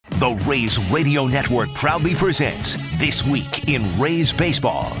The Rays Radio Network proudly presents This Week in Rays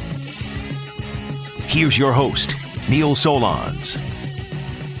Baseball. Here's your host, Neil Solondz.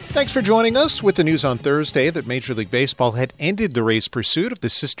 Thanks for joining us. With the news on Thursday that Major League Baseball had ended the Rays' pursuit of the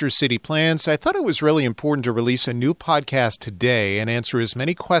Sister City plans, I thought it was really important to release a new podcast today and answer as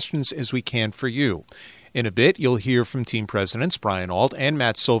many questions as we can for you. In a bit, you'll hear from team presidents Brian Ault and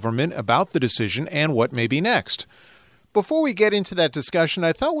Matt Silverman about the decision and what may be next. Before we get into that discussion,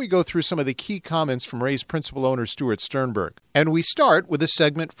 I thought we'd go through some of the key comments from Rays principal owner Stuart Sternberg. And we start with a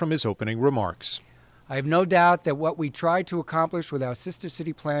segment from his opening remarks. I have no doubt that what we tried to accomplish with our Sister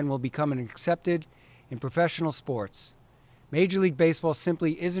City plan will become accepted in professional sports. Major League Baseball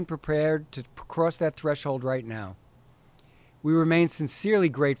simply isn't prepared to cross that threshold right now. We remain sincerely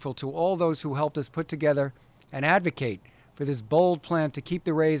grateful to all those who helped us put together and advocate for this bold plan to keep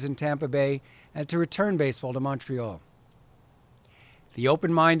the Rays in Tampa Bay and to return baseball to Montreal. The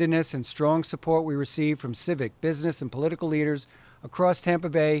open-mindedness and strong support we receive from civic, business, and political leaders across Tampa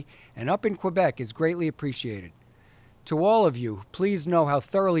Bay and up in Quebec is greatly appreciated. To all of you, please know how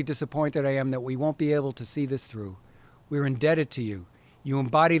thoroughly disappointed I am that we won't be able to see this through. We're indebted to you. You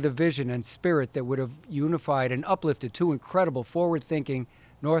embody the vision and spirit that would have unified and uplifted two incredible forward-thinking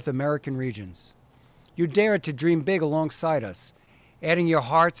North American regions. You dared to dream big alongside us, adding your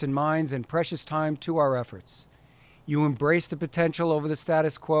hearts and minds and precious time to our efforts. You embrace the potential over the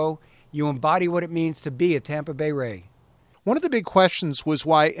status quo. You embody what it means to be a Tampa Bay Ray. One of the big questions was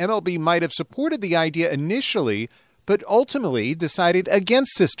why MLB might have supported the idea initially, but ultimately decided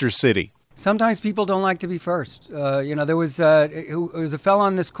against Sister City. Sometimes people don't like to be first. There was a fellow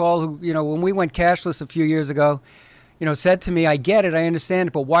on this call who, when we went cashless a few years ago, said to me, I get it, I understand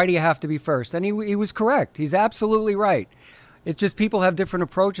it, but why do you have to be first? And he was correct. He's absolutely right. It's just people have different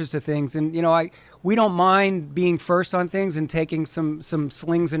approaches to things. And, we don't mind being first on things and taking some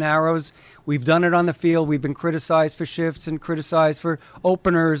slings and arrows. We've done it on the field. We've been criticized for shifts and criticized for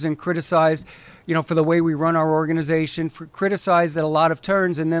openers and criticized, for the way we run our organization, criticized at a lot of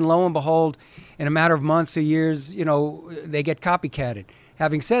turns. And then lo and behold, in a matter of months or years, they get copycatted.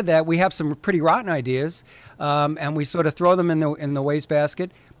 Having said that, we have some pretty rotten ideas, and we sort of throw them in the wastebasket.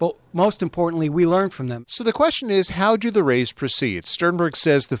 But most importantly, we learn from them. So the question is, how do the Rays proceed? Sternberg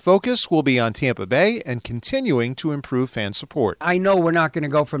says the focus will be on Tampa Bay and continuing to improve fan support. I know we're not going to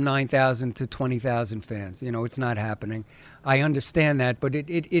go from 9,000 to 20,000 fans. It's not happening. I understand that, but it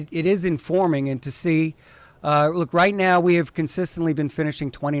is informing. And to see, look, right now we have consistently been finishing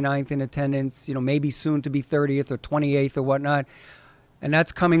 29th in attendance, maybe soon to be 30th or 28th or whatnot. And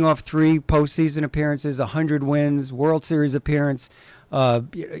that's coming off 3 postseason appearances, 100 wins, World Series appearance,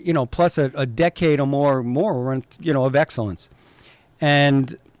 plus a decade or more of excellence.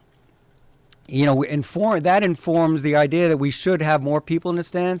 And, that informs the idea that we should have more people in the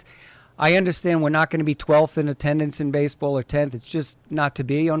stands. I understand we're not going to be 12th in attendance in baseball or 10th. It's just not to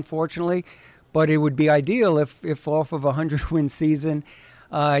be, unfortunately. But it would be ideal if off of a 100-win season,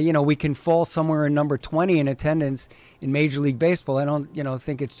 we can fall somewhere in number 20 in attendance in Major League Baseball. I don't,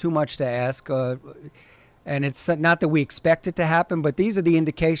 think it's too much to ask. And it's not that we expect it to happen, but these are the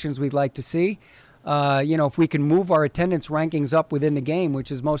indications we'd like to see. If we can move our attendance rankings up within the game, which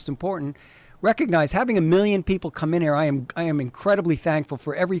is most important, recognize having 1 million people come in here. I am incredibly thankful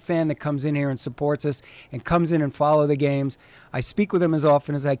for every fan that comes in here and supports us and comes in and follow the games. I speak with them as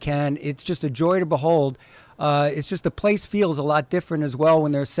often as I can. It's just a joy to behold. It's just the place feels a lot different as well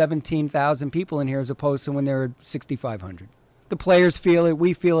when there's 17,000 people in here as opposed to when there are 6,500. The players feel it,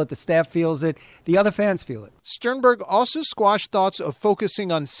 we feel it, the staff feels it, the other fans feel it. Sternberg also squashed thoughts of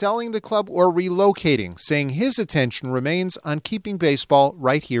focusing on selling the club or relocating, saying his attention remains on keeping baseball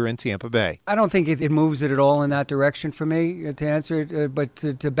right here in Tampa Bay. I don't think it moves it at all in that direction for me to answer it, but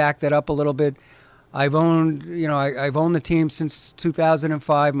to back that up a little bit, I've owned the team since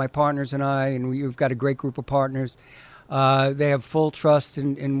 2005, my partners and I, and we've got a great group of partners. They have full trust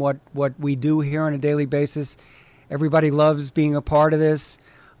in what we do here on a daily basis. Everybody loves being a part of this.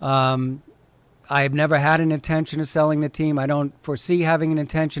 I have never had an intention of selling the team. I don't foresee having an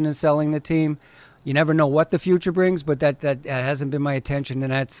intention of selling the team. You never know what the future brings, but that hasn't been my intention,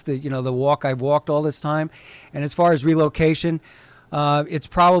 and that's the walk I've walked all this time. And as far as relocation, it's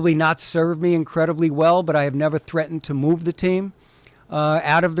probably not served me incredibly well, but I have never threatened to move the team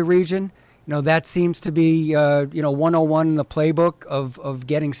out of the region. That seems to be 101 in the playbook of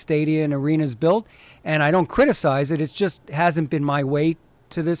getting stadia and arenas built. And I don't criticize it. It just hasn't been my way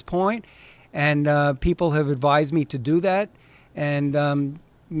to this point. And people have advised me to do that. And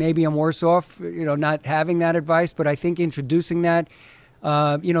maybe I'm worse off, not having that advice. But I think introducing that,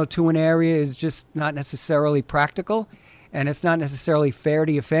 to an area is just not necessarily practical. and it's not necessarily fair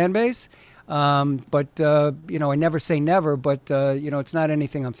to your fan base. But I never say never, but, it's not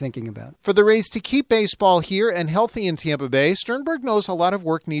anything I'm thinking about. For the Rays to keep baseball here and healthy in Tampa Bay, Sternberg knows a lot of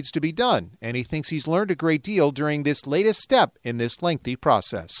work needs to be done, and he thinks he's learned a great deal during this latest step in this lengthy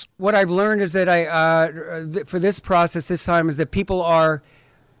process. What I've learned is that for this process this time is that people are,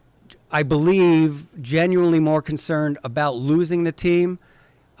 I believe, genuinely more concerned about losing the team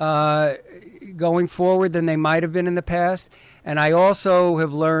going forward than they might have been in the past. And I also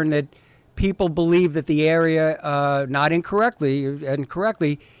have learned that people believe that the area, not incorrectly and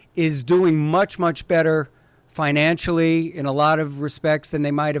correctly, is doing much, much better financially in a lot of respects than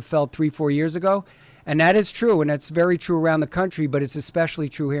they might have felt 3-4 years ago. And that is true, and that's very true around the country, but it's especially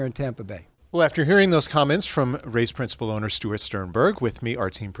true here in Tampa Bay. Well, after hearing those comments from Rays principal owner Stuart Sternberg, with me, our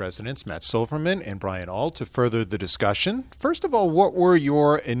team presidents Matt Silverman and Brian Ault, to further the discussion. First of all, what were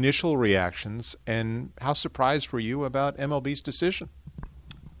your initial reactions, and how surprised were you about MLB's decision?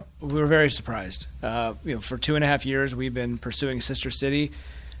 We were very surprised. For 2.5 years, we've been pursuing Sister City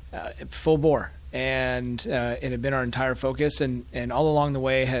full bore, and it had been our entire focus, and all along the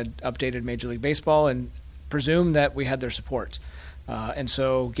way had updated Major League Baseball and presumed that we had their support. And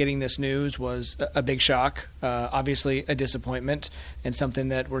so getting this news was a big shock, obviously a disappointment, and something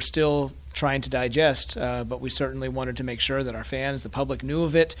that we're still trying to digest, but we certainly wanted to make sure that our fans, the public, knew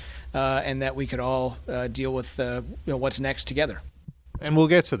of it, and that we could all deal with what's next together. And we'll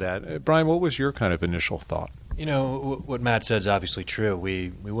get to that. Brian, what was your kind of initial thought? What Matt said is obviously true. We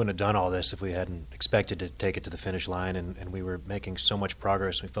wouldn't have done all this if we hadn't expected to take it to the finish line, and we were making so much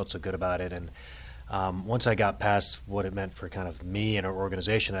progress. We felt so good about it. And once I got past what it meant for kind of me and our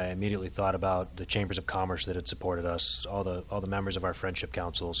organization, I immediately thought about the chambers of commerce that had supported us, all the members of our friendship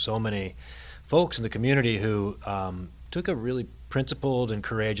council, so many folks in the community who took a really principled and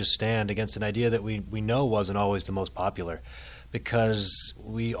courageous stand against an idea that we know wasn't always the most popular, because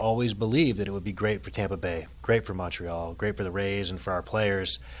we always believed that it would be great for Tampa Bay, great for Montreal, great for the Rays and for our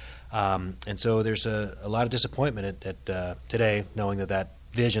players. And so there's a lot of disappointment at today, knowing that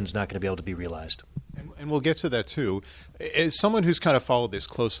vision's not going to be able to be realized. And we'll get to that too. As someone who's kind of followed this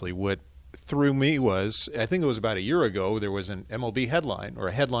closely, what threw me was, I think it was about a year ago, there was an MLB headline, or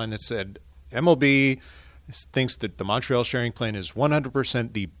a headline that said, MLB thinks that the Montreal sharing plan is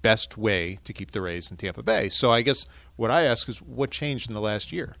 100% the best way to keep the Rays in Tampa Bay. So I guess what I ask is, what changed in the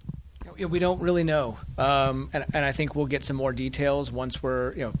last year? We don't really know, and I think we'll get some more details once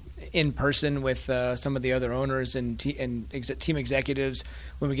we're in person with some of the other owners and team executives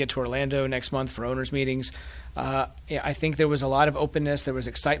when we get to Orlando next month for owners meetings. I think there was a lot of openness. There was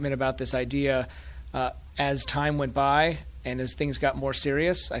excitement about this idea. As time went by and as things got more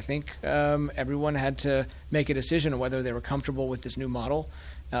serious, I think everyone had to make a decision on whether they were comfortable with this new model,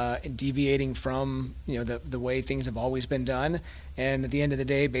 deviating from the way things have always been done. And at the end of the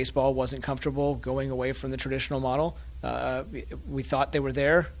day, baseball wasn't comfortable going away from the traditional model. We thought they were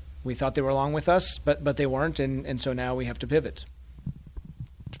there. We thought they were along with us, but they weren't, and so now we have to pivot.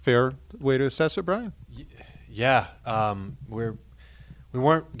 Fair way to assess it, Brian? Yeah. We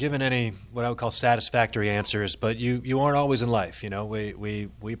weren't given any what I would call satisfactory answers, but you aren't always in life. We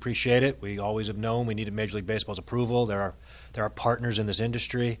appreciate it. We always have known we needed Major League Baseball's approval. There are partners in this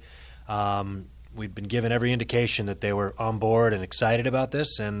industry. We've been given every indication that they were on board and excited about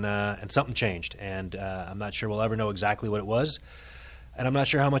this, and something changed. And I'm not sure we'll ever know exactly what it was, and I'm not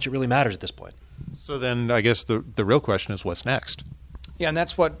sure how much it really matters at this point. So then I guess the real question is, what's next? Yeah, and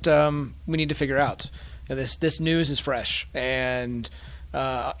that's what we need to figure out. This news is fresh, and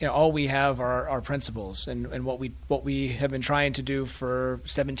all we have are our principles and what we have been trying to do for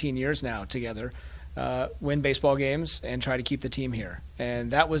 17 years now together. Win baseball games and try to keep the team here.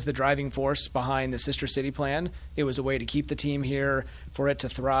 And that was the driving force behind the Sister City plan. It was a way to keep the team here, for it to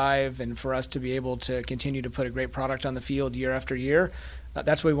thrive, and for us to be able to continue to put a great product on the field year after year.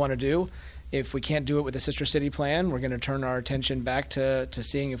 That's what we want to do. If we can't do it with the Sister City plan, we're going to turn our attention back to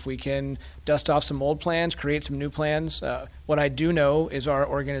seeing if we can dust off some old plans, create some new plans. What I do know is our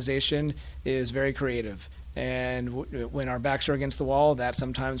organization is very creative. And when our backs are against the wall, that's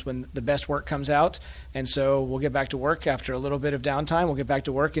sometimes when the best work comes out. And so we'll get back to work after a little bit of downtime. We'll get back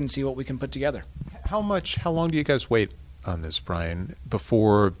to work and see what we can put together. How long do you guys wait on this, Brian,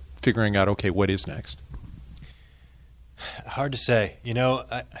 before figuring out, okay, what is next? Hard to say.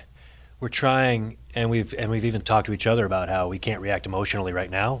 We're trying, and we've even talked to each other about how we can't react emotionally right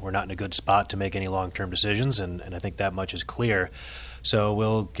now. We're not in a good spot to make any long-term decisions, and I think that much is clear. So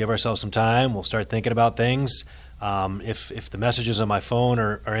we'll give ourselves some time. We'll start thinking about things. If the messages on my phone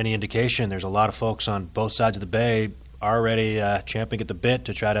are any indication, there's a lot of folks on both sides of the bay already champing at the bit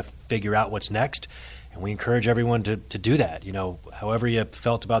to try to figure out what's next. And we encourage everyone to do that. However you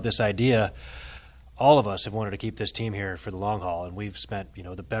felt about this idea, all of us have wanted to keep this team here for the long haul, and we've spent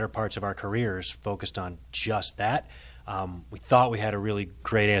the better parts of our careers focused on just that. We thought we had a really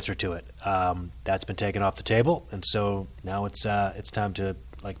great answer to it. That's been taken off the table, and so now it's time to,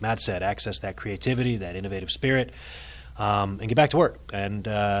 like Matt said, access that creativity, that innovative spirit, and get back to work. And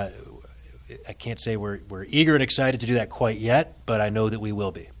I can't say we're eager and excited to do that quite yet, but I know that we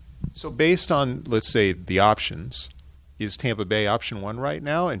will be. So based on, let's say, the options, is Tampa Bay option one right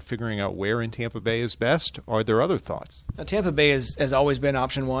now, and figuring out where in Tampa Bay is best? Or are there other thoughts? Now, Tampa Bay has always been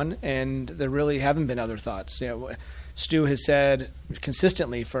option one, and there really haven't been other thoughts. Stu has said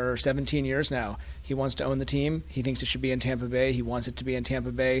consistently for 17 years now he wants to own the team. He thinks it should be in Tampa Bay. He wants it to be in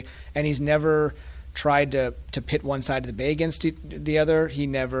Tampa Bay, and he's never tried to pit one side of the bay against the other. He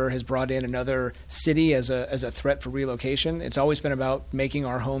never has brought in another city as a threat for relocation. It's always been about making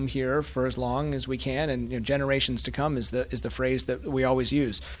our home here for as long as we can, and generations to come is the phrase that we always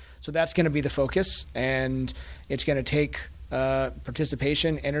use. So that's going to be the focus, and it's going to take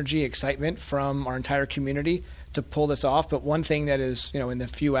participation, energy, excitement from our entire community to pull this off. But one thing that is, in the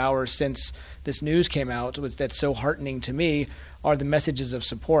few hours since this news came out, that's so heartening to me are the messages of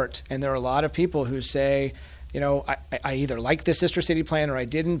support. And there are a lot of people who say, I either like the Sister City plan or I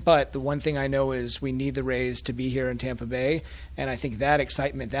didn't, but the one thing I know is we need the Rays to be here in Tampa Bay. And I think that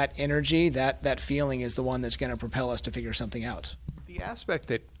excitement, that energy, that feeling is the one that's going to propel us to figure something out. The aspect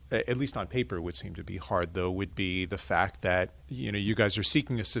that, at least on paper, would seem to be hard, though, would be the fact that, you guys are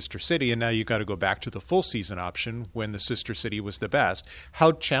seeking a sister city, and now you got to go back to the full season option when the sister city was the best.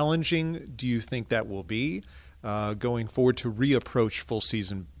 How challenging do you think that will be going forward to reapproach full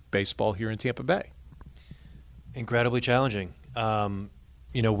season baseball here in Tampa Bay? Incredibly challenging.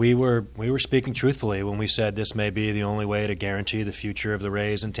 We were speaking truthfully when we said this may be the only way to guarantee the future of the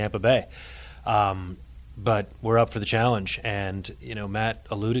Rays in Tampa Bay. But we're up for the challenge, and Matt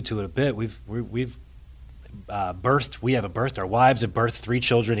alluded to it a bit. We have birthed. Our wives have birthed 3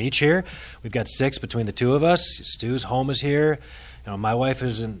 children each here. We've got 6 between the two of us. Stu's home is here. My wife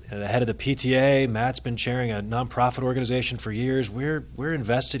is the head of the PTA. Matt's been chairing a nonprofit organization for years. We're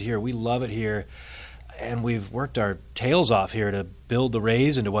invested here. We love it here, and we've worked our tails off here to build the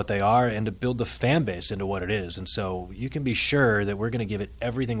Rays into what they are and to build the fan base into what it is. And so you can be sure that we're going to give it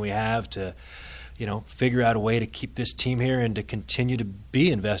everything we have to figure out a way to keep this team here and to continue to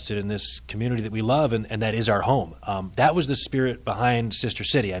be invested in this community that we love, and that is our home. That was the spirit behind Sister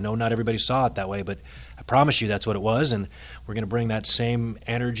City. I know not everybody saw it that way, but I promise you that's what it was, and we're going to bring that same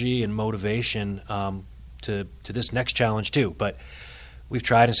energy and motivation to this next challenge too. But we've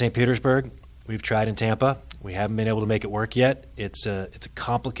tried in St. Petersburg. We've tried in Tampa. We haven't been able to make it work yet. It's a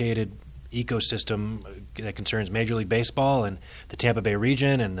complicated ecosystem that concerns Major League Baseball and the Tampa Bay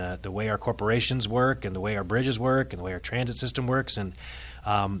region, and the way our corporations work, and the way our bridges work, and the way our transit system works. And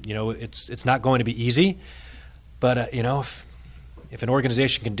it's not going to be easy, but if an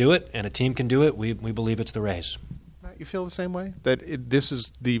organization can do it and a team can do it, we believe it's the Rays. Matt, you feel the same way, that this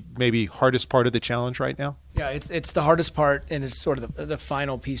is the maybe hardest part of the challenge right now? Yeah, it's the hardest part, and it's sort of the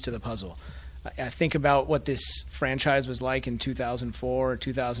final piece to the puzzle. I think about what this franchise was like in 2004 or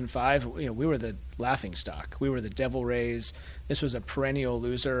 2005. We were the laughingstock. We were the Devil Rays. This was a perennial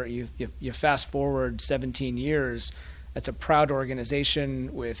loser. You fast forward 17 years. It's a proud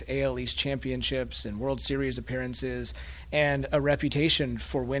organization with AL East championships and World Series appearances, and a reputation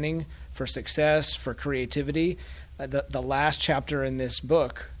for winning, for success, for creativity. The last chapter in this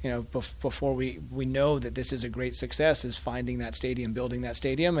book, before we know that this is a great success, is finding that stadium, building that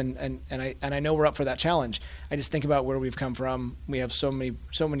stadium, and I know we're up for that challenge. I just think about where we've come from. We have so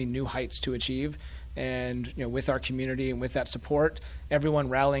many new heights to achieve, and with our community and with that support, everyone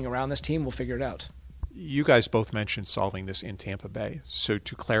rallying around this team, we'll figure it out. You guys both mentioned solving this in Tampa Bay. So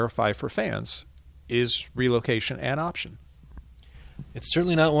to clarify for fans, is relocation an option? It's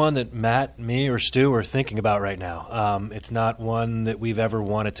certainly not one that Matt, me, or Stu are thinking about right now. It's not one that we've ever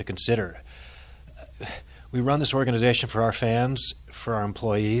wanted to consider. We run this organization for our fans, for our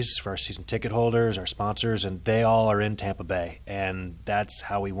employees, for our season ticket holders, our sponsors, and they all are in Tampa Bay. And that's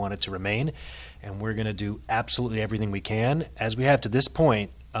how we want it to remain. And we're going to do absolutely everything we can, as we have to this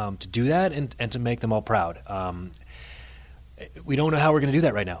point, to do that and to make them all proud. We don't know how we're going to do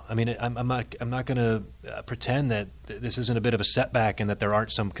that right now. I mean, I'm not going to pretend that this isn't a bit of a setback and that there aren't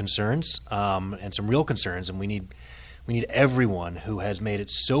some concerns and some real concerns. And we need everyone who has made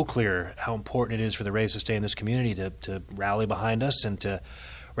it so clear how important it is for the Rays to stay in this community to rally behind us and to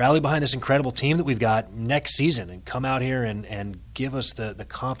rally behind this incredible team that we've got next season, and come out here and give us the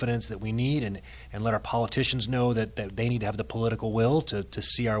confidence that we need, and let our politicians know that they need to have the political will to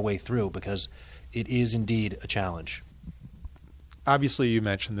see our way through, because it is indeed a challenge. Obviously, you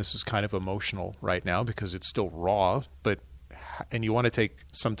mentioned this is kind of emotional right now because it's still raw, and you want to take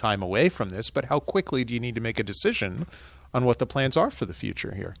some time away from this, but how quickly do you need to make a decision on what the plans are for the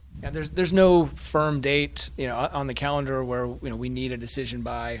future here? Yeah, there's no firm date, on the calendar where we need a decision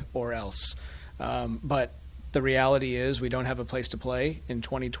by or else. But the reality is we don't have a place to play in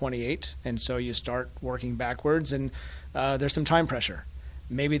 2028, and so you start working backwards, and there's some time pressure.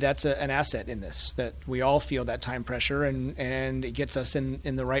 Maybe that's an asset in this, that we all feel that time pressure, and it gets us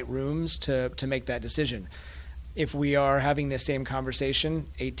in the right rooms to make that decision. If we are having this same conversation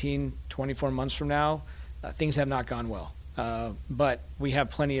 18, 24 months from now, things have not gone well. But we have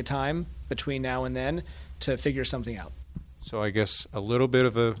plenty of time between now and then to figure something out. So I guess a little bit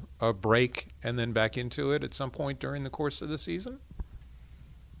of a break and then back into it at some point during the course of the season?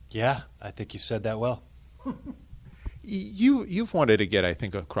 Yeah, I think you said that well. You've wanted to get, I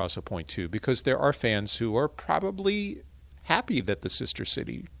think, across a point, too, because there are fans who are probably happy that the Sister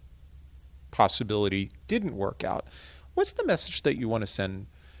City possibility didn't work out. What's the message that you want to send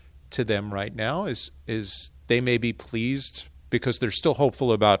to them right now? Is they may be pleased because they're still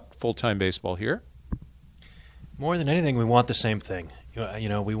hopeful about full-time baseball here? More than anything, we want the same thing.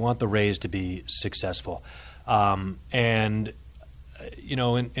 We want the Rays to be successful. In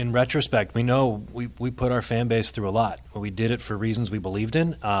retrospect, we know we put our fan base through a lot. We did it for reasons we believed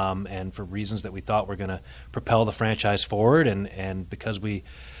in, and for reasons that we thought were going to propel the franchise forward, and because we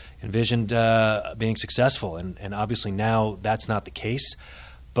envisioned being successful. And obviously now that's not the case.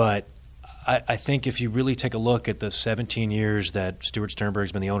 But I think if you really take a look at the 17 years that Stuart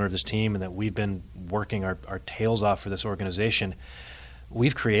Sternberg's been the owner of this team and that we've been working our tails off for this organization,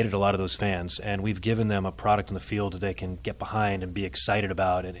 we've created a lot of those fans, and we've given them a product in the field that they can get behind and be excited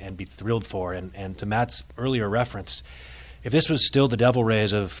about and be thrilled for. And to Matt's earlier reference, if this was still the Devil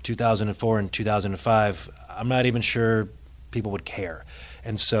Rays of 2004 and 2005, I'm not even sure people would care.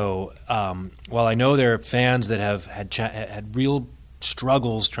 And so while I know there are fans that have had real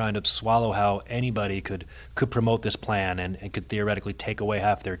struggles trying to swallow how anybody could promote this plan and could theoretically take away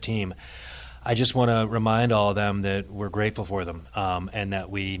half their team, I just want to remind all of them that we're grateful for them, and that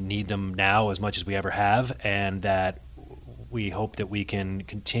we need them now as much as we ever have, and that we hope that we can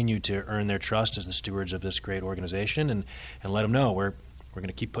continue to earn their trust as the stewards of this great organization, and let them know we're going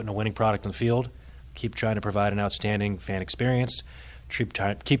to keep putting a winning product on the field, keep trying to provide an outstanding fan experience, keep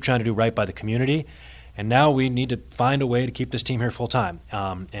trying to do right by the community. And now we need to find a way to keep this team here full time.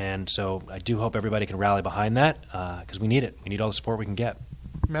 And so I do hope everybody can rally behind that because we need it. We need all the support we can get.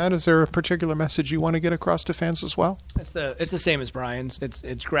 Matt, is there a particular message you want to get across to fans as well? It's the same as Brian's.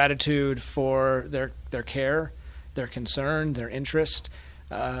 It's gratitude for their care, their concern, their interest.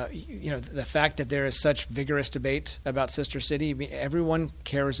 The fact that there is such vigorous debate about Sister City. Everyone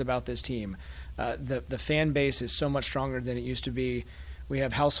cares about this team. The fan base is so much stronger than it used to be. We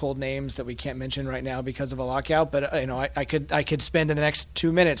have household names that we can't mention right now because of a lockout, but I could spend the next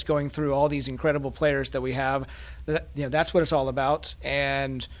 2 minutes going through all these incredible players that we have. That's what it's all about,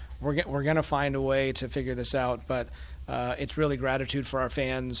 and we're going to find a way to figure this out. But it's really gratitude for our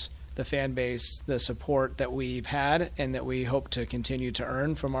fans, the fan base, the support that we've had, and that we hope to continue to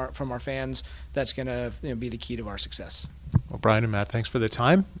earn from our fans. That's going to be the key to our success. Well, Brian and Matt, thanks for the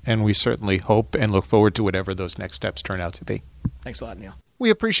time, and we certainly hope and look forward to whatever those next steps turn out to be. Thanks a lot, Neil. We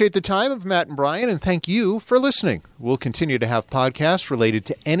appreciate the time of Matt and Brian, and thank you for listening. We'll continue to have podcasts related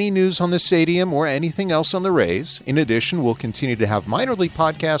to any news on the stadium or anything else on the Rays. In addition, we'll continue to have minor league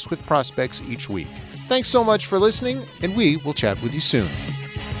podcasts with prospects each week. Thanks so much for listening, and we will chat with you soon.